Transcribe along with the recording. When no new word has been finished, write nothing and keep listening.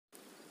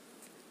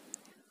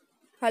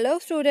Hello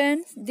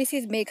students, this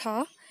is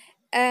Megha,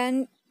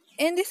 and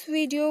in this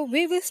video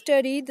we will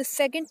study the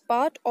second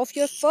part of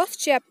your first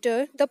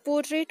chapter, The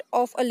Portrait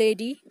of a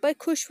Lady by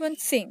Khushwant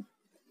Singh.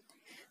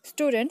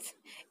 Students,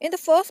 in the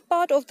first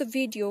part of the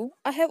video,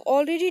 I have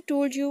already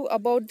told you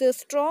about the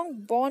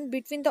strong bond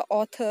between the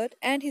author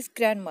and his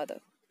grandmother.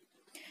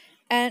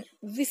 And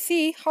we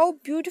see how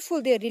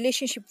beautiful their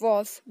relationship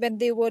was when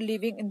they were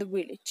living in the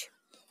village.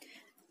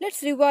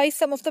 Let's revise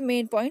some of the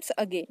main points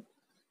again.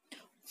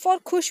 For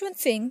Khushwant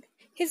Singh,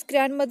 his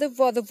grandmother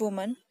was a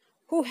woman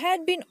who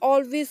had been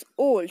always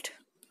old.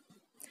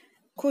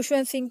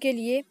 Khushwant Singh के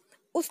लिए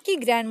उसकी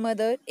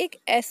grandmother एक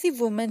ऐसी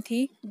woman थी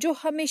जो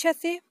हमेशा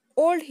से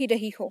old ही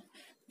रही हो.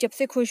 जब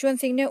से खुशवंत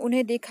सिंह ने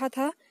उन्हें देखा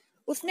था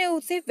उसने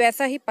उसे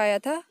वैसा ही पाया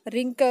था,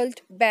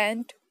 wrinkled,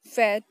 bent,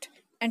 fat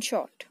and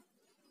short.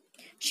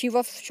 She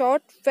was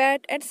short,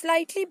 fat and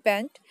slightly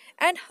bent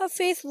and her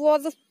face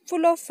was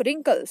full of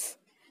wrinkles.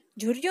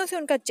 झुर्रियों से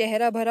उनका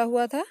चेहरा भरा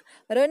हुआ था.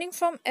 Running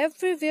from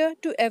everywhere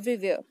to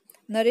everywhere.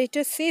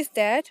 Narrator says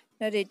that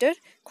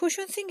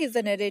Khushwant Singh is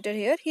the narrator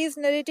here. He is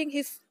narrating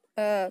his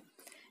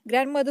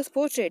grandmother's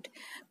portrait.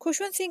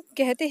 Khushwant Singh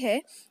कहते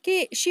हैं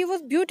कि she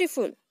was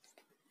beautiful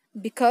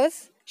because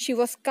she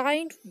was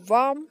kind,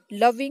 warm,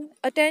 loving,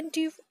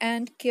 attentive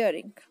and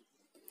caring.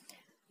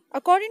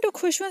 According to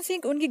Khushwant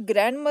Singh उनकी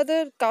grand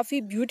mother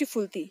काफ़ी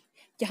beautiful थी.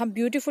 यहाँ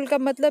beautiful का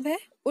मतलब है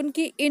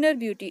उनकी इनर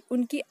ब्यूटी,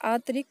 उनकी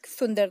आंतरिक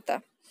सुंदरता,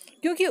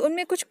 क्योंकि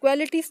उनमें कुछ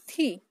क्वालिटीज़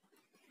थी.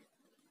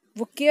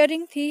 वो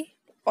केयरिंग थी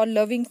और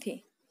लविंग थी,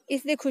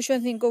 इसलिए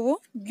खुशवंत सिंह को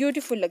वो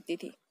ब्यूटीफुल लगती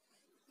थी.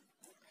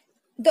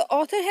 The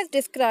author has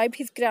described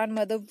his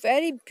grandmother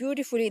very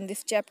beautifully in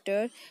this chapter.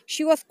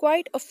 She was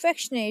quite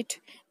affectionate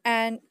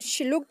and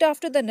she looked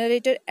after the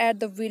narrator at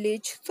the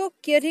village so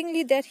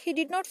caringly that he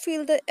did not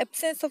feel the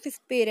absence of his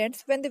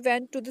parents when they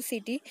went to the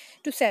city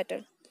to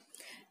settle.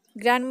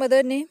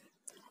 Grandmother ने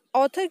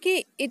author की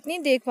इतनी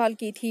देखभाल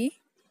की थी.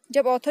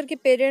 जब author के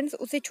parents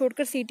उसे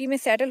छोड़कर सिटी में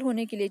सेटल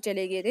होने के लिए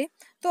चले गए थे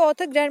तो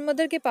ऑथर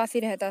ग्रैंडमदर के पास ही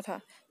रहता था.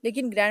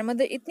 लेकिन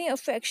ग्रैंडमदर इतनी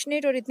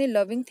अफेक्शनेट और इतनी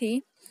लविंग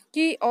थी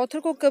कि ऑथर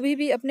को कभी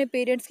भी अपने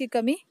पेरेंट्स की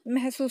कमी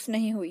महसूस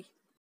नहीं हुई.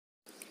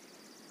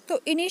 तो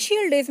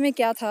इनिशियल डेज में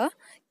क्या था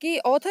कि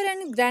author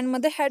and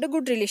grandmother had a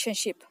good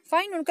relationship.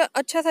 Fine, उनका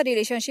अच्छा सा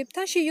रिलेशनशिप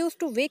था. She used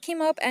to wake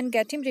him up and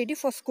get him ready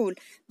for school.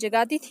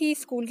 जगाती थी,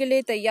 स्कूल के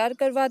लिए तैयार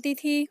करवाती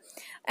थी.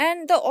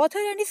 And the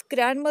author and his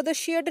grandmother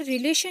shared a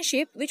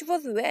relationship which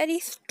was very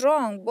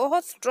strong.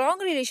 बहुत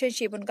स्ट्रॉन्ग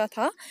रिलेशनशिप उनका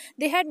था.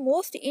 They had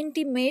most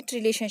intimate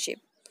relationship.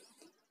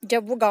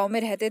 जब वो गांव में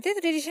रहते थे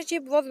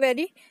रिलेशनशिप वॉज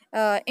वेरी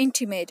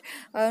इंटीमेट.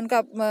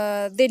 उनका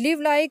they live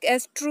like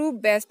as true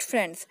best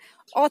friends.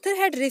 Author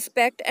had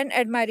respect and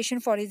admiration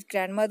for his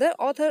grandmother.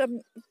 Author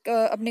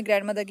अपने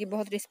ग्रैंडमदर की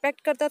बहुत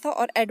रिस्पेक्ट करता था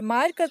और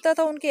एडमायर करता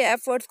था उनके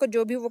एफर्ट्स को,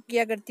 जो भी वो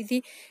किया करती थी.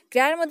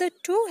 Grandmother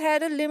to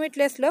had a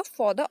limitless love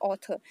for the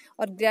author.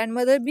 और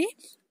ग्रैंडमदर भी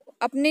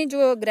अपने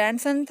जो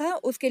ग्रैंडसन था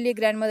उसके लिए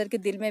ग्रैंडमदर के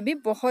दिल में भी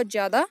बहुत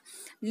ज़्यादा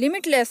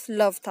लिमिटलेस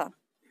लव था.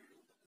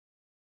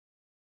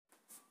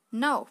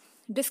 Now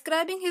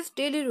describing his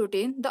daily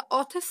routine, the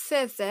author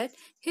says that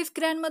his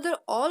grandmother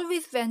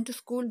always went to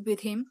school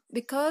with him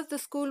because the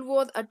school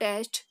was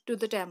attached to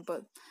the temple.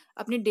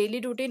 अपनी डेली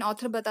रूटीन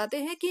ऑथर बताते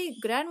हैं कि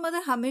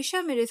ग्रैंडमदर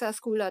हमेशा मेरे साथ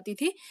school आती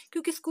थी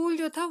क्योंकि स्कूल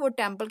जो था वो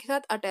टेम्पल के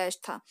साथ अटैच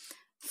था.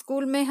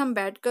 स्कूल में हम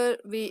बैठकर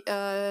we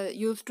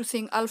use to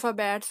sing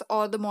alphabets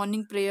और द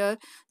मॉर्निंग प्रेयर,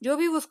 जो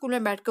भी वो स्कूल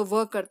में बैठकर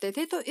वर्क करते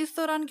थे. तो इस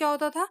दौरान क्या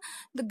होता था,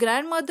 the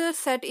grandmother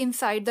set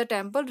inside the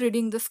temple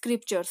reading the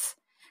scriptures.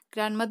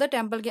 Grandmother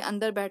temple के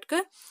अंदर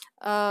बैठकर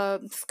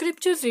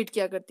स्क्रिप्चर्स रीड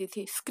किया करती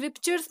थी.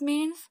 स्क्रिप्चर्स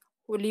मीन्स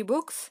होली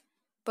बुक्स,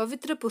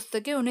 पवित्र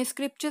पुस्तकें, उन्हें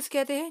स्क्रिप्चर्स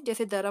कहते हैं.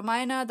 जैसे the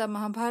Ramayan, the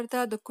Mahabharat,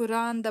 the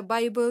Quran, the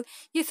Bible,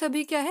 ये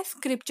सभी क्या है,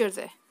 स्क्रिप्चर्स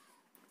है.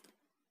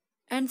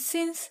 And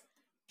since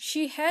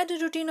she had a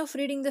routine of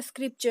reading the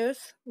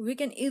scriptures, we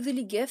can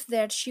easily guess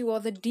that she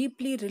was a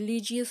deeply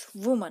religious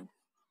woman.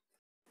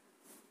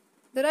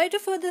 The writer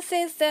further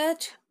says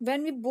that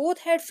when we both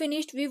had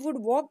finished, we would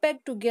walk back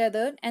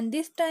together, and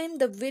this time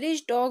the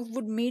village dogs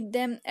would meet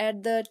them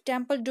at the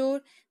temple door.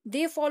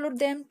 They followed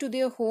them to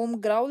their home,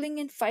 growling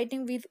and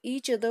fighting with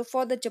each other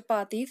for the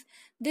chapatis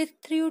they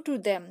threw to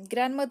them.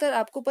 Grandmother,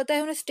 आपको पता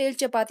है, उन्हें stele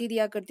चपाती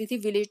दिया करती थी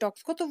village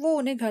dogs को, तो वो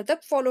उन्हें घर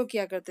तक फॉलो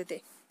किया करते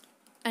थे.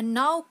 And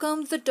now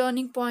comes the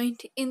turning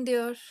point in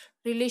their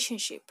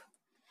relationship.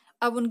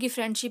 अब उनकी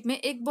फ्रेंडशिप में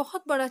एक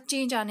बहुत बड़ा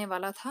चेंज आने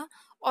वाला था.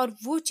 और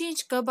वो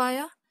चेंज कब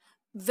आया?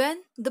 When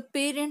the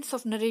parents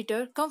of narrator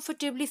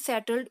comfortably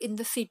settled in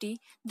the city,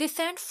 they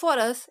sent for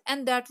us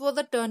and that was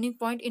the turning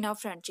point in our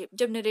friendship.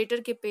 जब narrator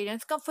के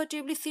parents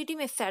comfortably city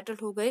में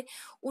settled हो गए,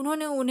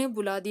 उन्होंने उन्हें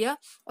बुला दिया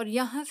और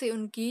यहाँ से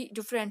उनकी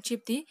जो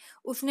friendship थी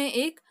उसने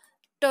एक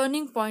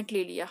turning point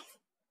ले लिया.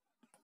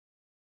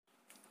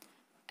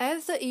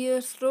 As the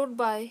years rolled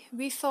by,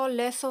 we saw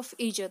less of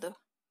each other.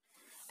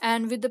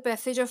 And with the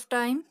passage of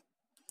time,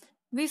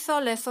 we saw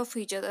less of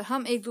each other.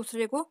 हम एक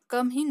दूसरे को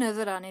कम ही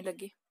नजर आने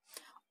लगे.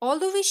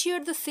 Although we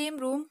shared the same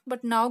room,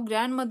 but now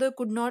grandmother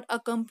could not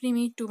accompany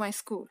me to my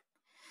school.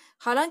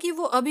 हालांकि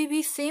वो अभी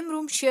भी सेम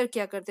रूम शेयर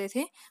किया करते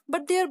थे,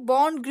 but there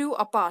bond Guru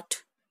apart.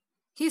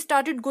 He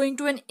started going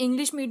to an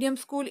English medium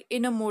school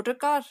in a motor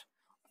car,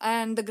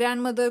 and the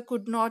grandmother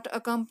could not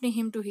accompany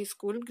him to his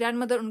school.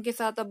 Grandmother उनके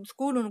साथ अब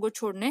school उनको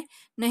छोड़ने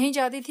नहीं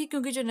जाती थी,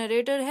 क्योंकि जो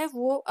नरेटर है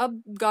वो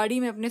अब गाड़ी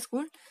में अपने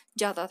स्कूल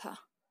जाता था.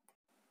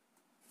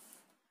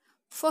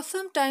 For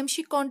some time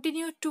she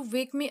continued to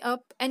wake me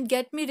up and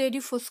get me ready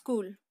for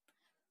school.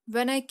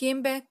 When I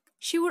came back,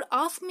 she would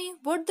ask me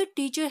what the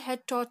teacher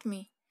had taught me.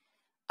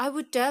 I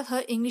would tell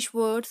her English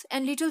words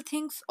and little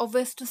things of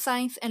Western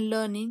science and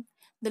learning,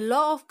 the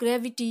law of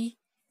gravity,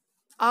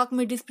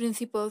 Archimedes'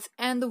 principles,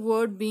 and the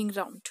world being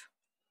round.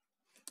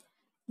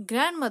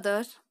 Grandmother,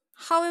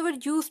 however,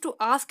 used to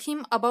ask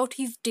him about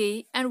his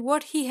day and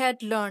what he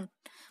had learned,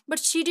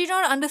 but she did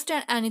not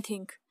understand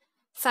anything.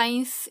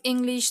 Science,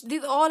 English,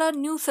 these all are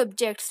new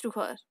subjects to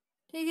her.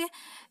 Okay?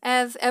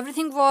 As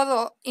everything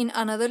was in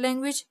another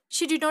language,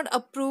 she did not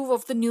approve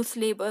of the new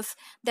syllabus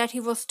that he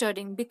was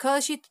studying,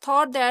 because she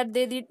thought that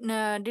they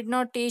did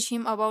not teach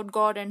him about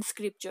God and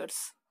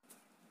scriptures.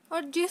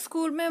 और जिस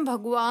school में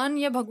भगवान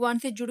या भगवान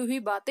से जुड़ी हुई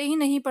बातें ही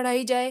नहीं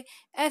पढ़ाई जाए,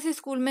 ऐसे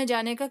स्कूल में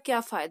जाने का क्या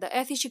फायदा,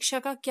 ऐसी शिक्षा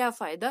का क्या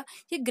फायदा,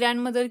 ये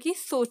ग्रैंडमदर की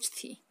सोच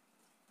थी.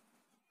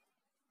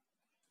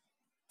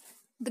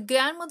 The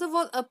grandmother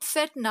was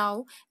upset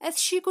now, as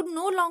she could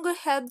no longer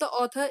help the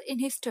author in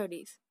his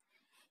studies.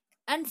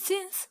 And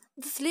since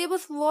the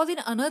syllabus was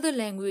in another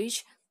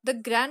language, the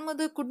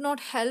grandmother could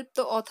not help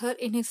the author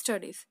in his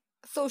studies.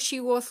 So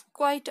she was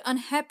quite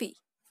unhappy.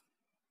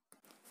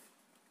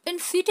 In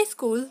city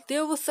school,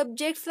 there were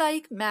subjects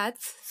like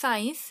maths,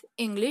 science,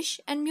 English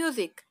and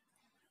music.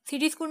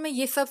 City school में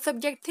ये सब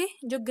subject थे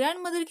जो grand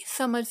mother की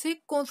समझ से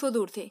कोसों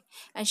दूर थे.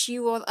 And she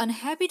was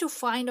unhappy to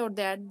find out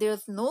that there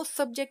is know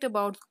subject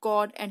about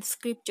God and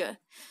scripture.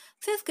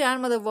 Since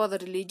grand mother was a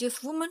religious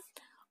woman,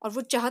 और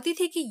वो चाहती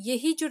थी कि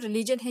यही जो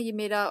रिलीजन है ये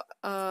मेरा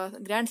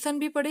ग्रैंडसन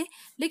भी पढ़े,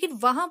 लेकिन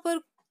वहाँ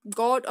पर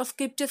गॉड और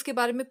स्क्रिप्चर्स के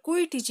बारे में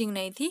कोई टीचिंग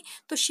नहीं थी.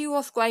 तो she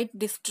was quite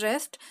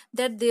distressed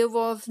that there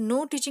was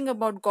no teaching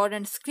about God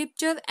and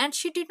scripture, and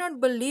she did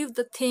not believe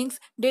the things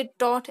they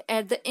taught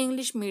at the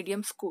English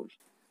medium school.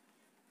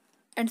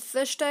 And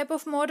such type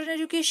of modern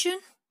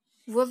education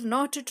was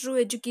not a true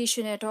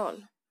education at all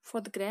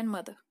for the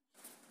grandmother.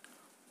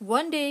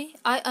 One day,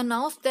 I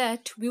announced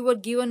that we were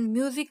given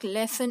music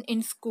lesson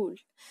in school.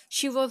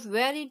 She was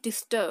very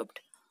disturbed.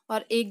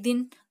 और एक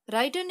दिन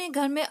writer ने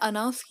घर में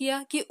announce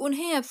किया कि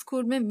उन्हें अब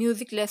स्कूल में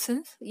म्यूजिक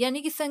लेसन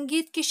यानी कि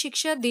संगीत की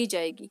शिक्षा दी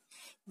जाएगी.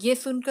 ये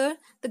सुनकर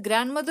the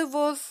grandmother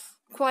was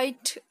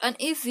quite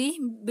uneasy,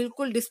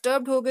 बिल्कुल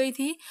डिस्टर्ब्ड हो गई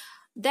थी.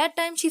 That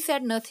time she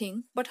said nothing,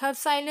 but her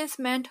silence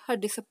meant her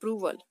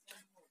disapproval.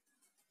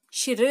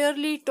 She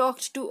rarely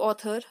talked to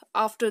author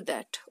after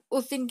that.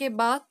 उस दिन के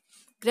बाद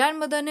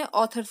ग्रैंडमदर ने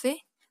ऑथर से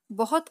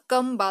बहुत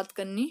कम बात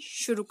करनी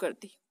शुरू कर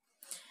दी.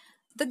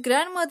 The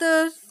grandmother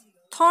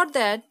thought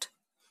that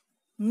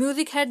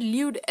music had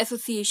lewd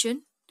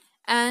association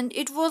and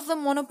it was the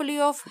monopoly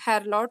of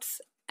harlots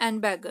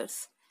and beggars,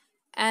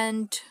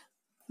 and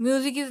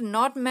music is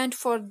not meant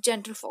for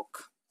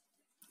gentlefolk.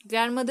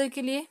 Grandmother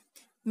के लिए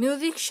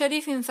म्यूजिक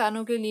शरीफ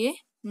इंसानों के लिए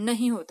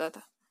नहीं होता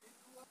था.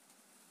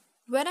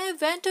 When I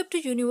went up to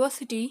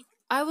university,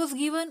 I was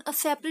given a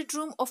separate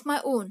room of my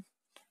own.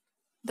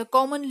 The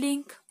common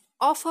link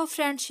of our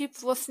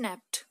friendship was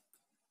snapped.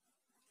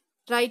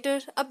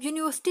 Writer अब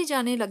university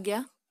जाने लग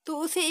गया तो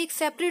उसे एक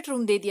सेपरेट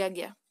रूम दे दिया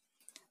गया.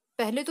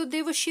 पहले तो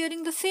they were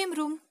sharing the same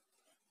room,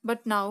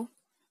 but now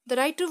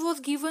the writer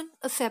was given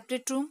a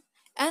separate room,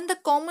 and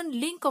the common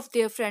link of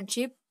their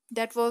friendship,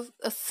 that was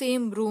a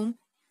same room,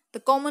 the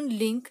common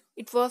link,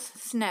 it was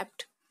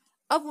snapped.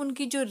 अब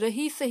उनकी जो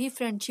रही सही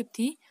friendship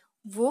थी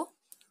वो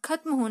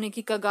खत्म होने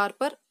की कगार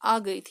पर आ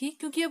गई थी,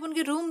 क्योंकि अब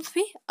उनके रूम्स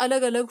भी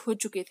अलग अलग हो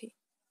चुके थे.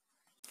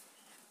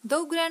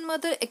 Though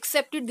grandmother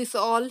accepted this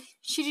all,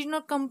 she did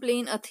not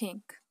complain a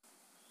thing.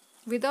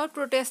 Without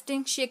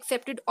protesting, she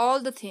accepted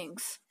all the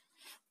things.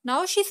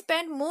 Now she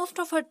spent most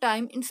of her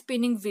time in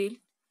spinning wheel.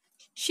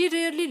 She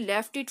rarely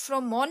left it.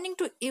 From morning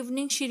to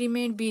evening she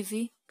remained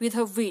busy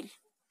with her wheel.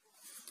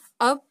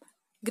 अब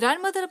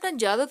grandmother अपना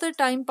ज़्यादातर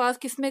time pass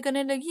किस में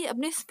करने लगी?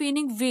 अपने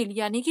spinning wheel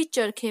यानी कि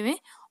चरखे में.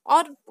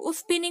 और उस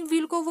स्पिनिंग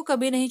व्हील को वो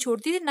कभी नहीं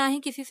छोड़ती थी, ना ही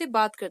किसी से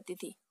बात करती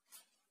थी.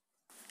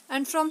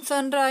 And from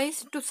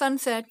sunrise to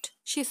sunset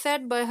she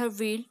set bye her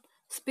wheel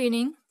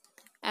spinning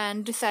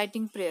and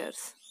reciting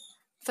prayers.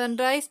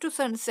 Sunrise to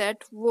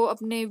sunset वो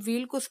अपने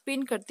व्हील को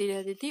स्पिन करती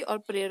रहती थी और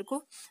प्रेयर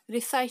को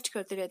रिसाइट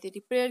करती रहती थी,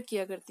 प्रेयर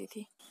किया करती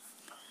थी.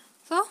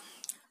 सो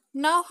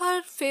now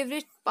her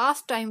favorite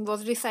pastime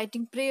was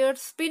reciting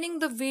prayers, spinning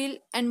the wheel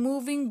and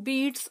moving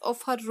beads of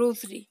her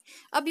rosary.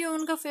 अब ये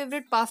उनका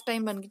फेवरेट पास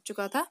टाइम बन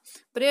चुका था.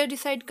 प्रेयर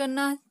डिसाइड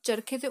करना,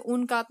 चरखे से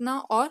ऊन काटना,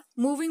 और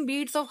moving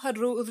beads of her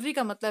rosary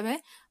का मतलब है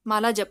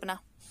माला जपना.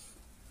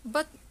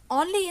 But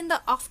only in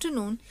the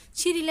afternoon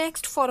she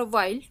relaxed for a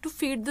while to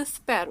feed the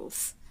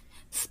sparrows.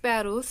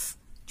 Sparrows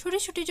छोटी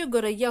छोटी जो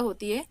गौरैया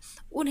होती है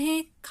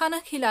उन्हें खाना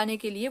खिलाने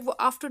के लिए वो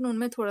आफ्टरनून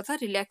में थोड़ा सा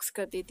रिलैक्स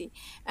करती थी.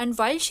 And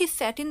while she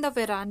sat in the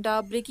veranda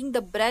breaking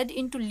the bread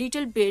into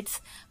little bits,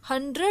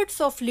 hundreds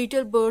of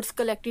little birds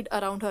collected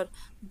around her.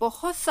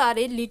 बहुत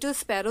सारे लिटिल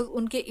स्पैरोज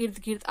उनके इर्द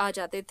गिर्द आ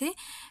जाते थे.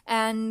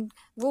 एंड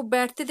वो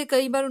बैठते थे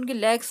कई बार उनके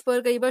लेग्स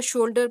पर, कई बार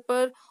शोल्डर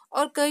पर,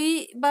 और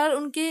कई बार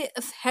उनके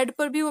हेड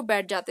पर भी वो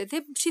बैठ जाते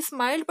थे. She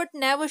smiled but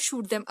never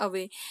should them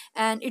away,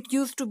 and it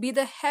used to be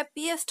the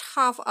happiest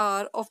half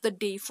hour of the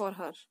day for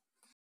her.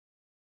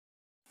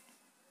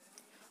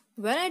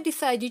 When I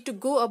decided to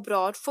go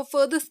abroad for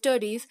further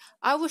studies,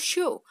 I was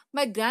sure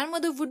my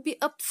grandmother would be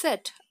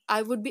upset. I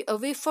would be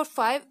away for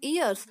 5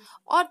 years.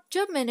 और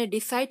जब मैंने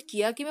decide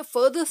किया कि मैं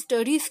further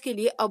studies के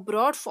लिए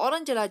abroad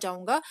foreign चला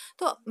जाऊंगा,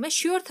 तो मैं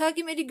श्योर था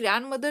कि मेरी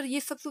ग्रैंड मदर ये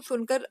सब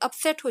सुनकर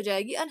अपसेट हो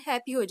जाएगी,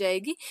 अनहैप्पी हो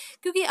जाएगी,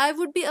 क्योंकि I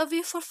would be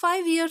away for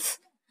 5 years.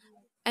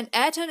 And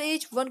at her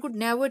age, one could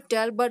never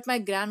tell, but my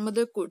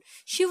grandmother could.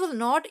 She was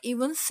not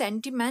even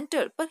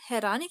sentimental. पर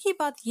हैरानी की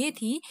बात ये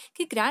थी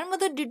कि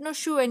grandmother did not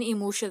show any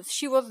emotions.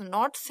 She was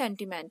not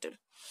sentimental.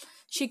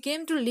 She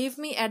came to leave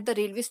me at the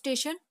railway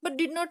station, but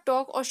did not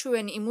talk or show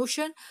any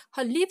emotion.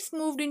 Her lips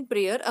moved in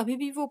prayer. अभी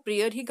भी वो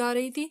prayer ही गा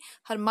रही थी.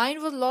 Her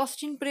mind was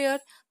lost in prayer.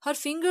 Her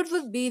fingers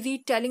was busy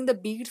telling the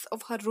beads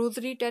of her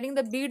rosary. Telling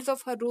the beads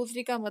of her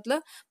rosary का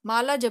मतलब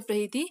माला जप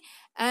रही थी.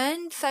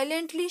 And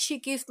silently she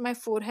kissed my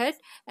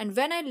forehead. And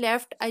when I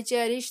left, I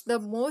cherished the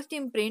most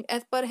imprint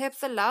as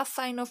perhaps the last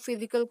sign of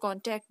physical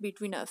contact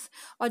between us.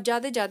 और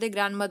जाते जाते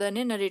grandmother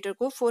ने narrator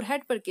को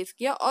फोरहेड पर किस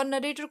किया, और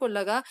नरेटर को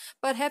लगा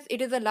perhaps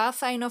it is the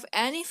last sign of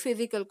any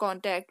physical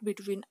contact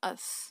between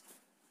us.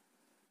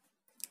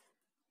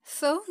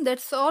 So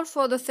that's all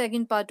for the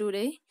second part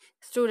today,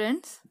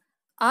 students.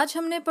 आज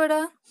हमने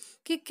पढ़ा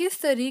कि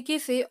किस तरीके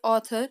से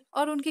ऑथर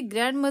और उनकी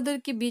ग्रैंडमदर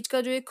के बीच का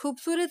जो एक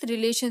खूबसूरत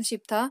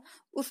रिलेशनशिप था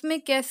उसमें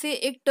कैसे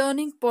एक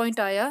टर्निंग पॉइंट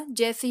आया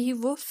जैसे ही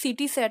वो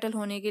सिटी सेटल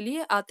होने के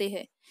लिए आते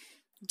हैं.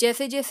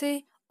 जैसे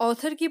जैसे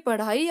ऑथर की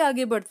पढ़ाई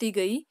आगे बढ़ती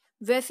गई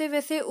वैसे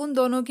वैसे उन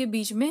दोनों के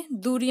बीच में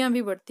दूरियां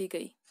भी बढ़ती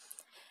गई.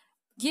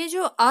 ये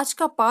जो आज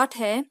का पार्ट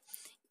है,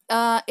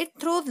 it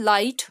throws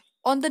light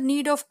on the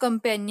need of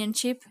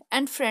companionship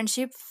and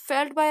friendship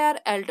felt by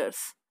our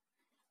elders.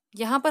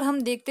 यहाँ पर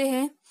हम देखते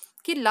हैं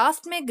कि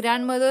लास्ट में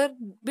ग्रैंड मदर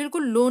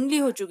बिल्कुल लोनली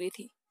हो चुकी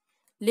थी,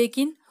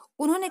 लेकिन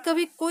उन्होंने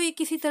कभी कोई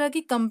किसी तरह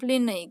की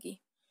कंप्लेन नहीं की.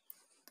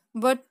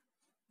 बट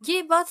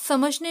ये बात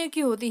समझने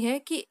की होती है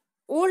कि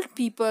old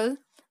people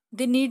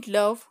they need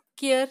love,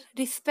 care,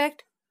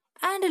 respect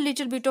and a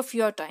little bit of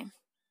your time.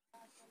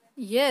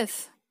 Yes,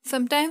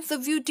 sometimes the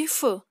view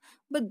differ,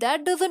 but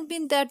that doesn't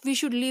mean that we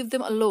should leave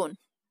them alone,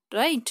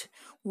 right?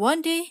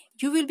 One day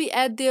you will be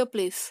at their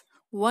place.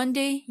 One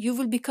day you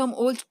will become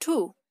old too.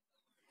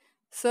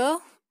 So,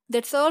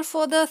 that's all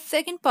for the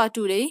second part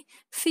today.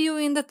 See you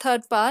in the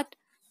third part.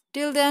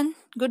 Till then,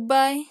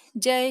 goodbye.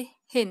 Jai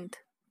Hind.